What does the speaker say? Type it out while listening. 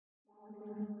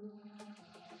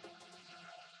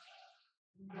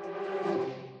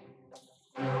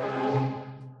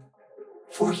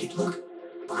Forky, look.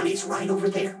 Bonnie's right over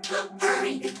there.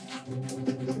 Hurry!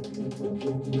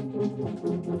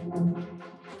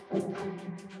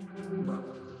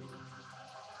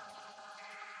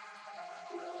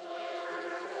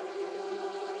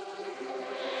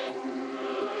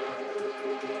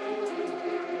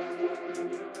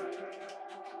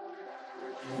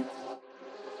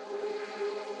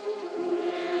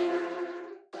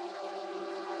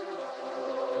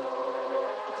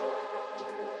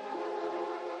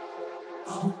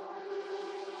 Oh.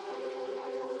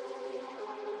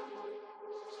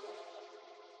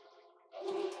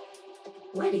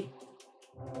 Woody.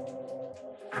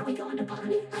 Are we going to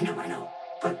Bonnie? I know.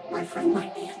 But my friend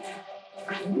might be in there.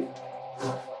 Friend?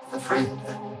 A friend?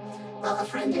 Well, a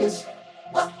friend is...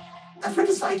 Well, a friend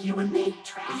is like you and me.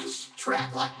 Trash.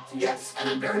 Like, yes. And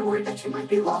I'm very worried that you might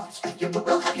be lost. Yeah, but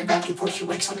we'll have you back before she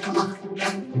wakes up. Come on.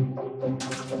 Yeah.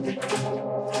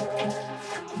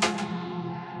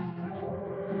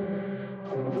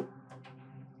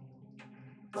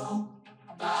 Bo.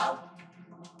 Bow.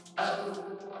 Oh.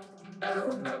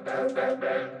 No.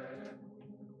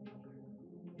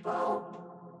 Bo.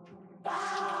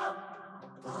 Bow.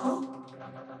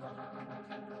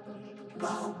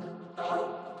 Bo.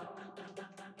 Bo.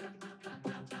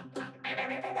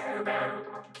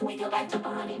 Can we go back to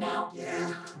Bonnie now?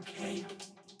 Yeah, okay.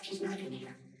 She's not in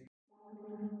here.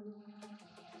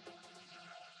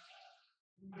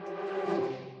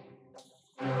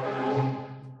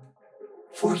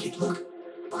 Forky, look.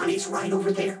 Bonnie's right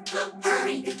over there.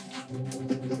 Hurry!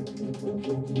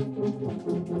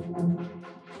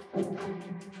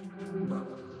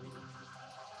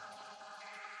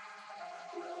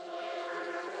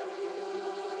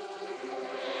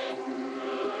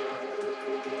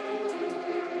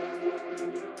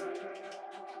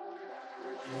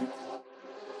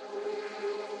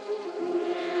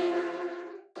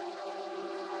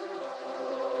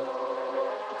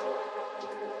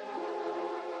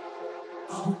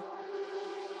 Oh.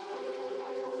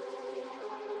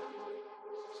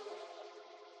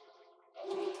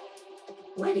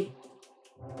 Woody.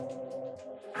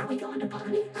 Are we going to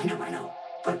Bonnie? I know.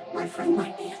 But my friend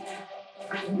might be in there.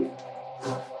 Friend?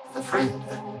 A friend?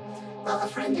 Well, a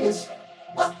friend is...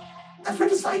 Well, a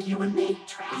friend is like you and me.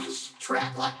 Trash.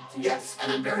 Like, yes.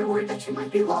 And I'm very worried that you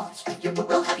might be lost. Yeah, but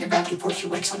we'll have you back before she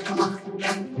wakes up. Come on.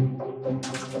 Yeah.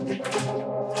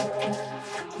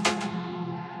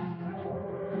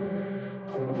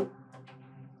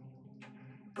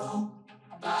 Bo.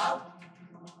 Bow.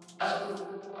 Oh.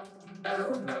 No.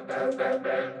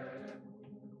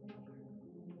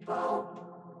 Bo.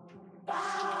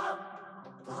 Bow.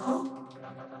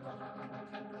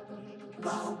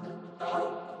 Bo.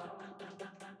 Bo.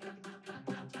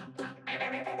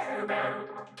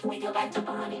 Can we go back to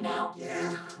Bonnie now?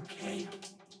 Yeah, okay.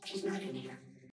 She's not in here.